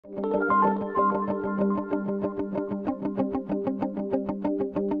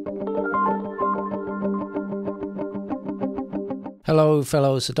Hello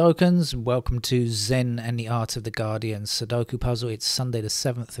fellow Sudokans, and welcome to Zen and the Art of the Guardian Sudoku puzzle. It's Sunday the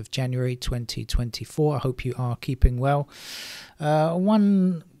 7th of January 2024. I hope you are keeping well.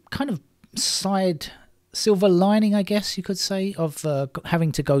 One kind of side silver lining, I guess you could say, of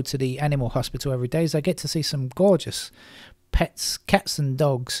having to go to the animal hospital every day is I get to see some gorgeous pets, cats and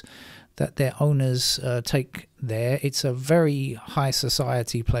dogs that their owners take there. It's a very high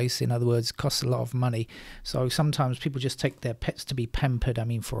society place. In other words, costs a lot of money. So sometimes people just take their pets to be pampered. I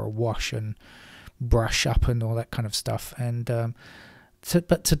mean, for a wash and brush up and all that kind of stuff. And there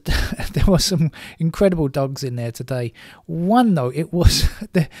were some incredible dogs in there today. One though, it was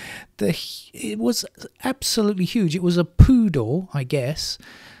it was absolutely huge. It was a poodle, I guess,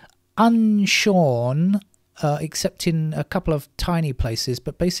 unshorn. Except in a couple of tiny places,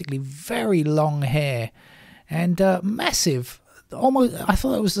 but basically very long hair and massive. Almost, I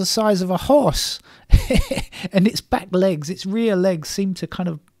thought it was the size of a horse. And its back legs, its rear legs seemed to kind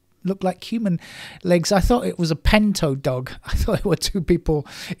of look like human legs. I thought it was a pinto dog. I thought there were two people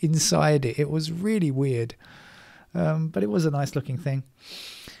inside it. It was really weird. But it was a nice looking thing.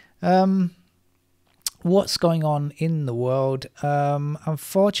 What's going on in the world?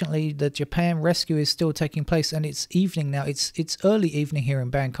 Unfortunately, the Japan rescue is still taking place, and it's evening now. It's early evening here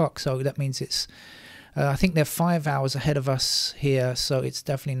in Bangkok, so that means it's I think they're 5 hours ahead of us here, so it's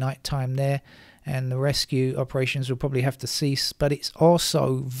definitely night time there, and the rescue operations will probably have to cease. But it's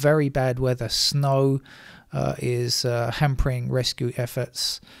also very bad weather. Snow is hampering rescue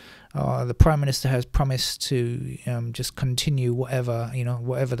efforts. The Prime Minister has promised to just continue whatever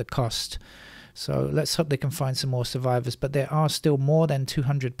the cost. So let's hope they can find some more survivors. But there are still more than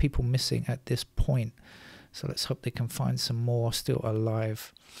 200 people missing at this point. So let's hope they can find some more still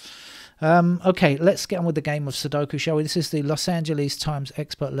alive. Okay, let's get on with the game of Sudoku, shall we? This is the Los Angeles Times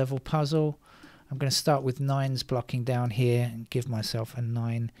expert level puzzle. I'm going to start with 9s blocking down here and give myself a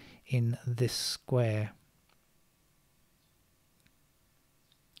 9 in this square.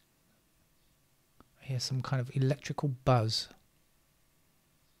 I hear some kind of electrical buzz.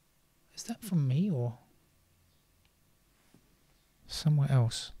 Is that from me or somewhere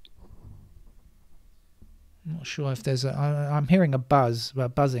else? I'm not sure if there's I'm hearing a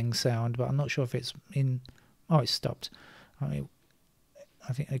buzzing sound, but I'm not sure if it's in. Oh, it stopped. I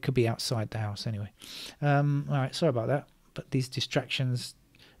think it could be outside the house anyway. All right, sorry about that. But these distractions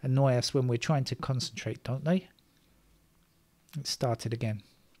annoy us when we're trying to concentrate, don't they? It started again.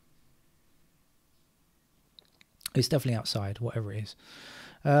 It's definitely outside, whatever it is.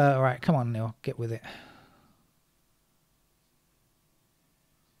 All right, come on, Neil, get with it.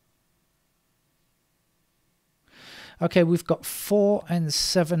 Okay, we've got 4 and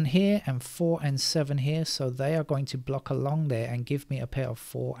 7 here and 4 and 7 here, so they are going to block along there and give me a pair of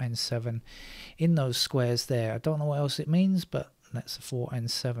 4 and 7 in those squares there. I don't know what else it means, but that's a 4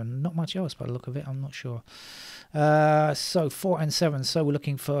 and 7. Not much else by the look of it, I'm not sure. So 4 and 7, so we're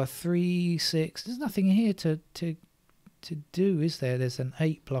looking for 3, 6. There's nothing here to do, is there? There's an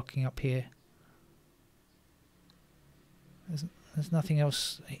 8 blocking up here. There's nothing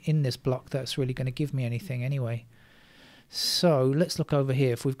else in this block that's really going to give me anything anyway. So let's look over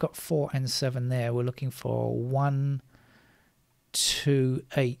here. If we've got 4 and 7 there, we're looking for 1, 2,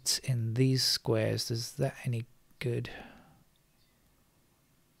 8 in these squares. Is that any good?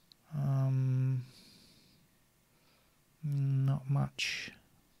 Not much.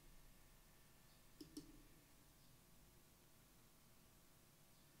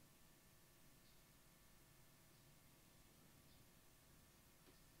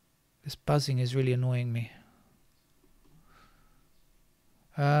 This buzzing is really annoying me.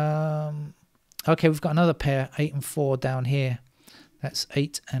 Okay, we've got another pair, 8 and 4 down here. That's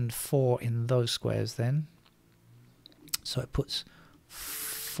 8 and 4 in those squares then. So it puts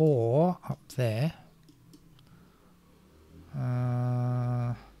 4 up there.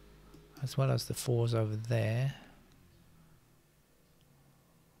 As well as the 4s over there.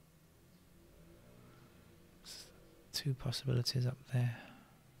 Two possibilities up there.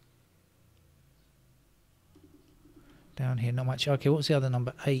 Down here, not much. Okay, what's the other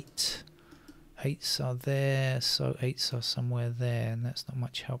number? 8. 8s are there, so 8s are somewhere there, and that's not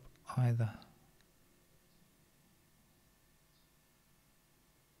much help either.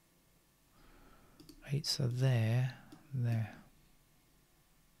 Eights are there.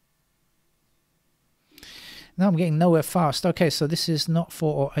 Now I'm getting nowhere fast. Okay, so this is not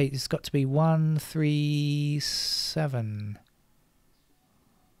 4 or 8. It's got to be 1, 3, 7.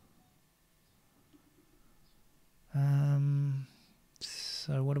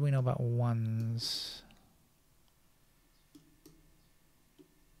 So what do we know about 1s?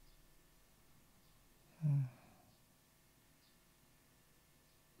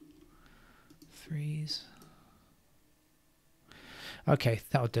 threes. Okay,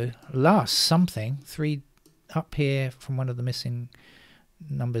 that'll do. Last something. 3 up here from one of the missing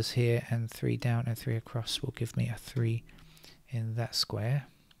numbers here, and 3 down and 3 across will give me a 3 in that square.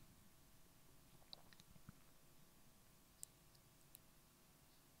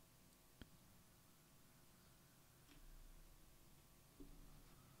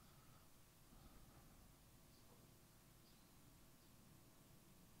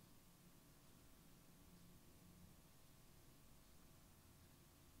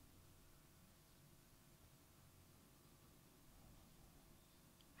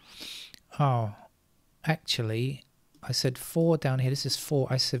 Oh, actually, I said 4 down here. This is 4.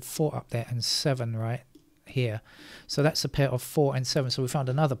 I said 4 up there and 7 right here. So that's a pair of 4 and 7. So we found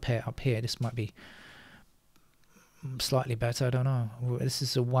another pair up here. This might be slightly better. I don't know. This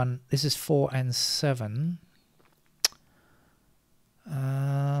is a 1. This is 4 and 7.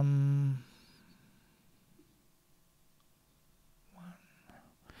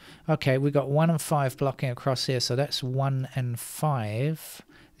 Okay, we got 1 and 5 blocking across here. So that's 1 and 5.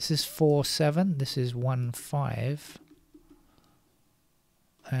 This is 4, 7. This is 1, 5.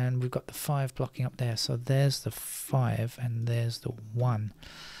 And we've got the 5 blocking up there. So there's the 5 and there's the 1.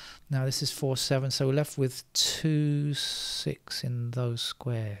 Now this is 4, 7. So we're left with 2, 6 in those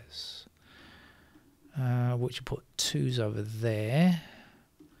squares. Which will put 2s over there.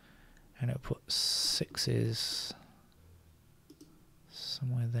 And it'll put 6s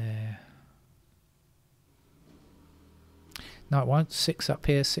somewhere there. No, it won't. 6 up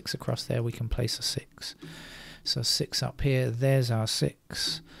here, 6 across there. We can place a 6. So 6 up here. There's our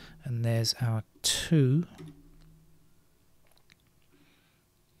 6. And there's our 2.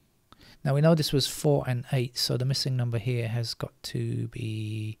 Now we know this was 4 and 8. So the missing number here has got to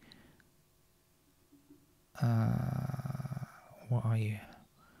be... what are you?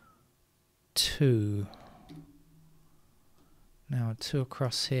 2. Now 2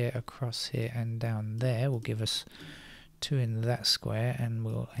 across here, and down there will give us 2 in that square, and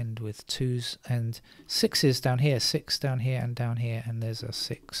we'll end with 2s and 6s down here, 6 down here and down here, and there's a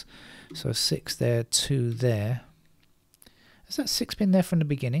 6. So 6 there, 2 there. Has that 6 been there from the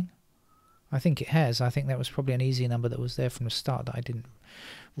beginning? I think it has. I think that was probably an easy number that was there from the start that I didn't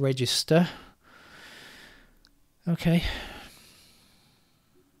register. Okay.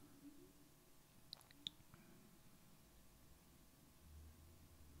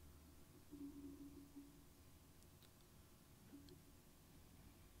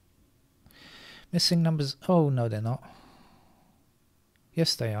 Missing numbers. Oh, no, they're not.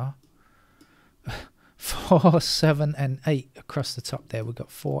 Yes, they are. 4, 7, and 8 across the top there. We've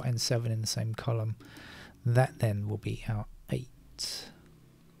got 4 and 7 in the same column. That then will be our 8.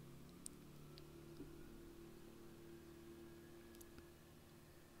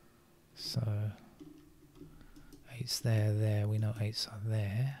 So 8's there, there. We know 8's are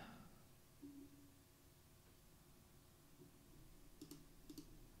there.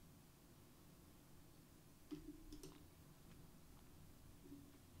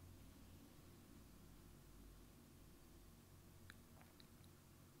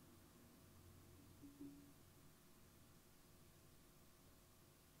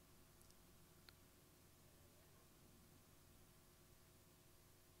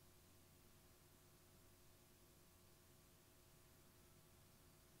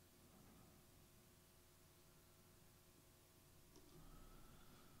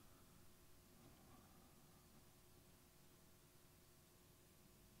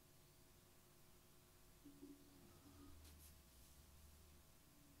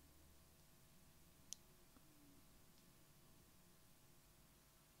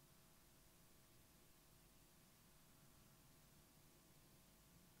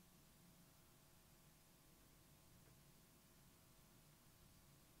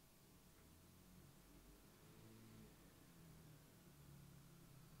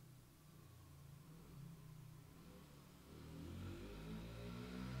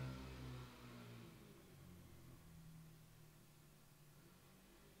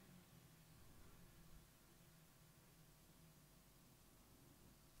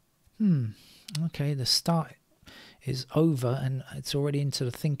 Okay, the start is over and it's already into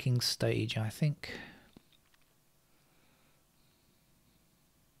the thinking stage, I think.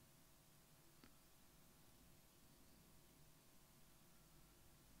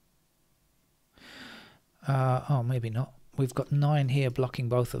 Oh, maybe not. We've got 9 here blocking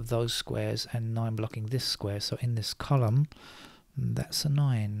both of those squares and 9 blocking this square. So in this column, that's a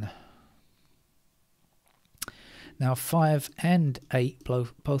 9. Now 5 and 8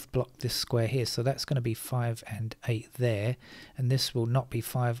 both block this square here, so that's going to be 5 and 8 there, and this will not be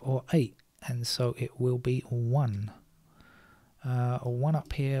 5 or 8. and so it will be 1. A 1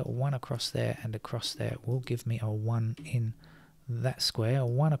 up here, a 1 across there, and across there will give me a 1 in that square. A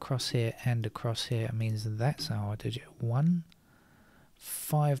 1 across here and across here means that's our digit 1.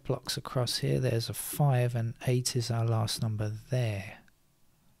 5 blocks across here, there's a 5, and 8 is our last number there.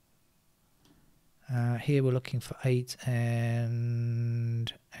 Here we're looking for 8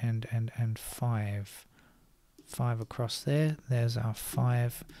 and 5. 5 across there, there's our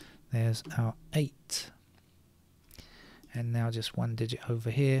 5, there's our 8. And now just 1 digit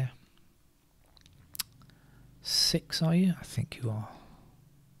over here. 6, are you? I think you are.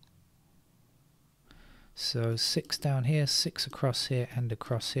 So 6 down here, 6 across here and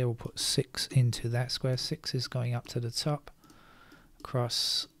across here. We'll put 6 into that square. 6 is going up to the top.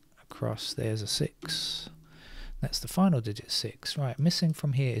 Across, there's a 6. That's the final digit, 6. Right, missing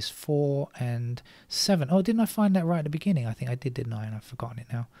from here is 4 and 7. Oh, didn't I find that right at the beginning? I think I did, didn't I? And I've forgotten it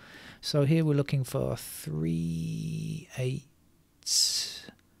now. So here we're looking for 3, 8,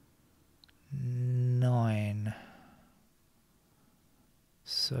 9.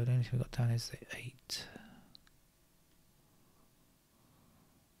 So the only thing we've got down is the 8.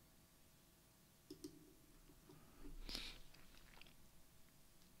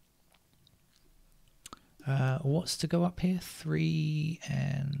 What's to go up here? 3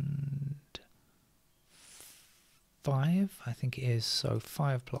 and 5, I think it is. So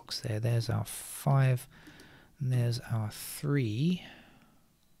 5 blocks there. There's our 5, and there's our 3.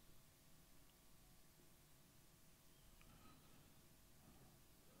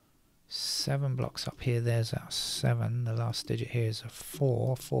 Seven blocks up here, there's our 7. The last digit here is a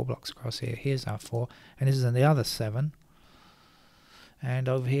 4. 4 blocks across here, here's our 4. And this is the other 7. And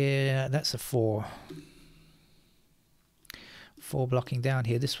over here, that's a 4. 4 blocking down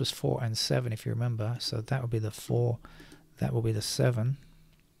here. This was 4 and 7, if you remember. So that will be the 4. That will be the 7.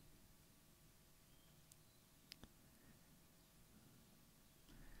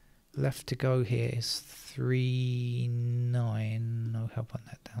 Left to go here is 3, 9. No help on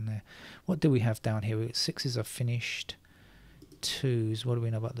that down there. What do we have down here? 6s are finished. 2s. What do we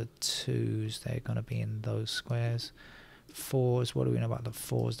know about the 2s? They're going to be in those squares. 4s. What do we know about the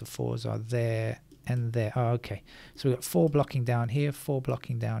 4s? The 4s are there and there. Oh, okay. So we've got 4 blocking down here, 4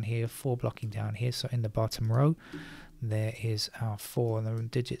 blocking down here, 4 blocking down here. So in the bottom row, there is our 4. And the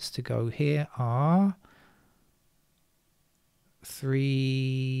digits to go here are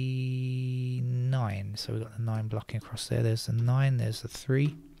 3, 9. So we've got the 9 blocking across there. There's the 9, there's the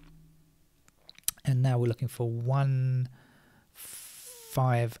 3. And now we're looking for 1,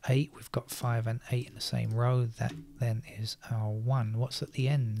 5, 8. We've got 5 and 8 in the same row. That then is our 1. What's at the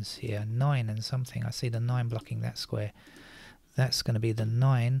ends here? 9 and something. I see the 9 blocking that square. That's going to be the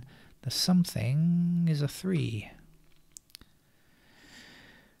 9. The something is a 3.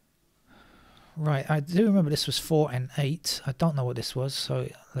 Right, I do remember this was 4 and 8. I don't know what this was, so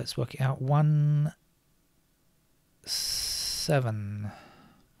let's work it out. 1, 7.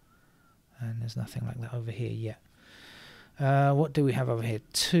 And there's nothing like that over here yet. What do we have over here?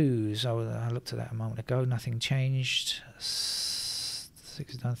 2s. Oh, I looked at that a moment ago. Nothing changed. 6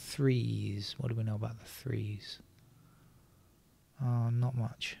 is done. 3s. What do we know about the 3s? Oh, not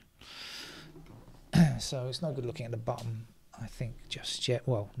much. So it's no good looking at the bottom, I think, just yet.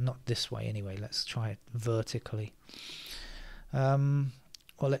 Well, not this way anyway. Let's try it vertically. Well,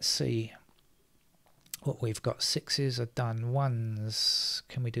 let's see what we've got. 6s are done. 1s.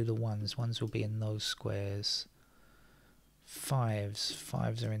 Can we do the 1s? 1s will be in those squares.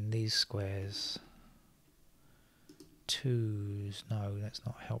 5s are in these squares. 2s, no, that's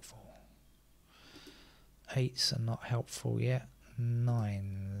not helpful. 8s are not helpful yet.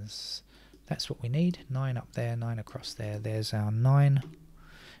 9s, that's what we need. 9 up there, 9 across there, there's our 9.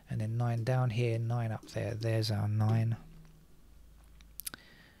 And then 9 down here, 9 up there, there's our 9.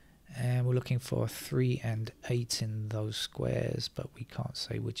 And we're looking for 3 and 8 in those squares, but we can't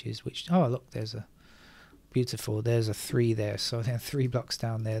say which is which. Oh, look, there's a beautiful, there's a 3 there. So then 3 blocks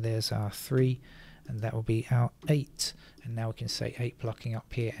down there, there's our 3, and that will be our 8. And now we can say 8 blocking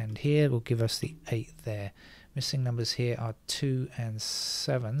up here and here will give us the 8 there. Missing numbers here are 2 and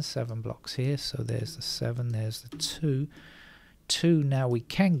 7. 7 blocks here, so there's the 7, there's the 2. 2 now we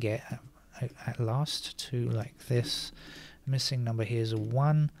can get at last, 2 like this. Missing number here is a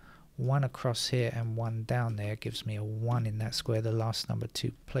 1. 1 across here and 1 down there gives me a 1 in that square. The last number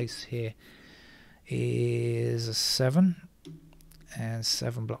to place here is a 7, and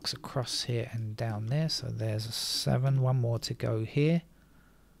 7 blocks across here and down there, so there's a 7. 1 more to go here.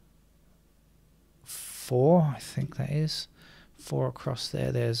 4, I think that is 4 across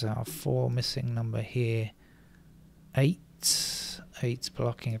there, there's our 4. Missing number here 8. 8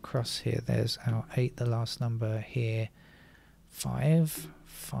 blocking across here. There's our 8, the last number here. 5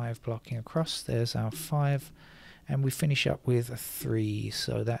 blocking across. There's our 5, and we finish up with a 3.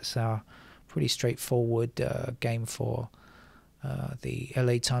 So that's our pretty straightforward game for the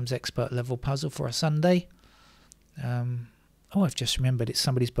LA Times expert level puzzle for a Sunday. Oh, I've just remembered it's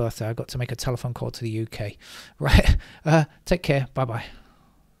somebody's birthday. I've got to make a telephone call to the UK. Right. Take care. Bye bye.